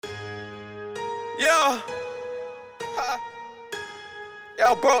Yeah.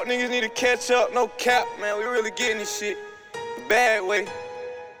 Y'all broke niggas need to catch up, no cap, man. We really getting this shit the bad way.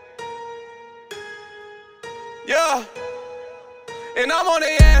 Yeah. And I'm on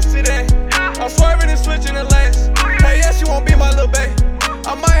their ass today. I'm swerving and switching the lanes. Hey, yeah, she won't be my little bae.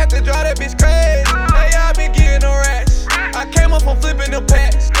 I might have to drive that bitch crazy. Hey, yeah, I been getting no racks. I came up from flipping the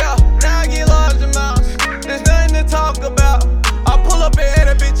packs. Yeah, now I get large amounts. There's nothing to talk about. I pull up and head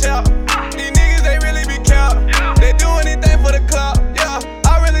that bitch out. These niggas, they really be count. They do anything for the clout. Yeah,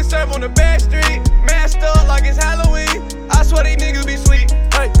 I really serve on the back street. Masked up like it's Halloween. I swear these niggas be sweet.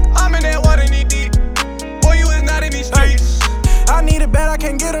 Hey, I'm in that water knee deep. Boy, you is not in these streets. I need it bad, I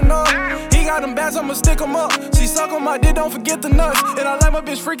can't get enough. He got them bags, I'ma stick them up. She suck on my dick, don't forget the nuts. And I like my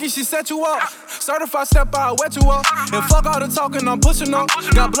bitch freaky, she set you up. Certified step out, wet you up. And fuck all the talking, I'm pushing up.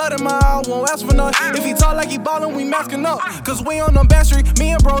 Got blood in my eye, won't ask for none. If he talk like he ballin', we masking up. Cause we on the back street,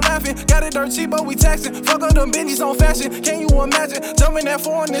 me and bro laughing. Got it dirt cheap, but we taxing. Fuck up them Benjis on fashion. Can you imagine? Jumping that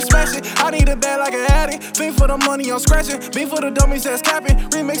foreign and smash it. I need it bad like an addict. Beat for the money, I'm scratching. Beat for the dummies that's capping.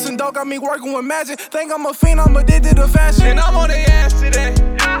 Remixing dope, got me working with magic. Think I'm a fiend, I'm addicted to fashion. And I'm on their ass today.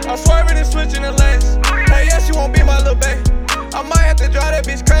 I'm swerving and switching the lanes. Hey, yeah, she won't be my little bae. I might have to drive that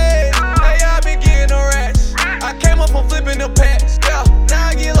bitch crazy. Hey, yeah, I been getting no racks. I came up from flipping the packs. Yeah, now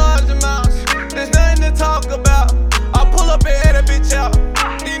I get large amounts. There's nothing to talk about. I pull up and head that bitch out.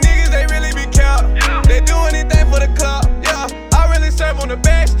 These niggas, they really be count. They do anything for the clout. Yeah, I really serve on the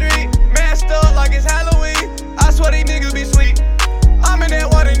back street. Masked up like it's Halloween. I swear these niggas be sweet. I'm in that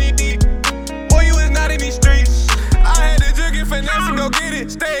water knee deep. Boy, you is not in these streets. I had to jig and finesse and go get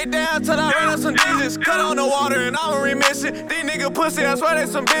it. Stayed down till I ran up some digits. Cut on the water and I'ma remix it. These niggas pussy, I swear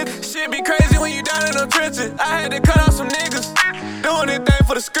they some bitches. Shit be crazy when you down in them trenches. I had to cut out some niggas. Doing anything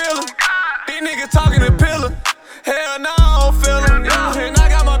for the skrilla. These niggas talking to pillar. Hell nah, I don't feel them. Yeah, and I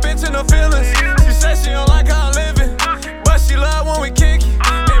got my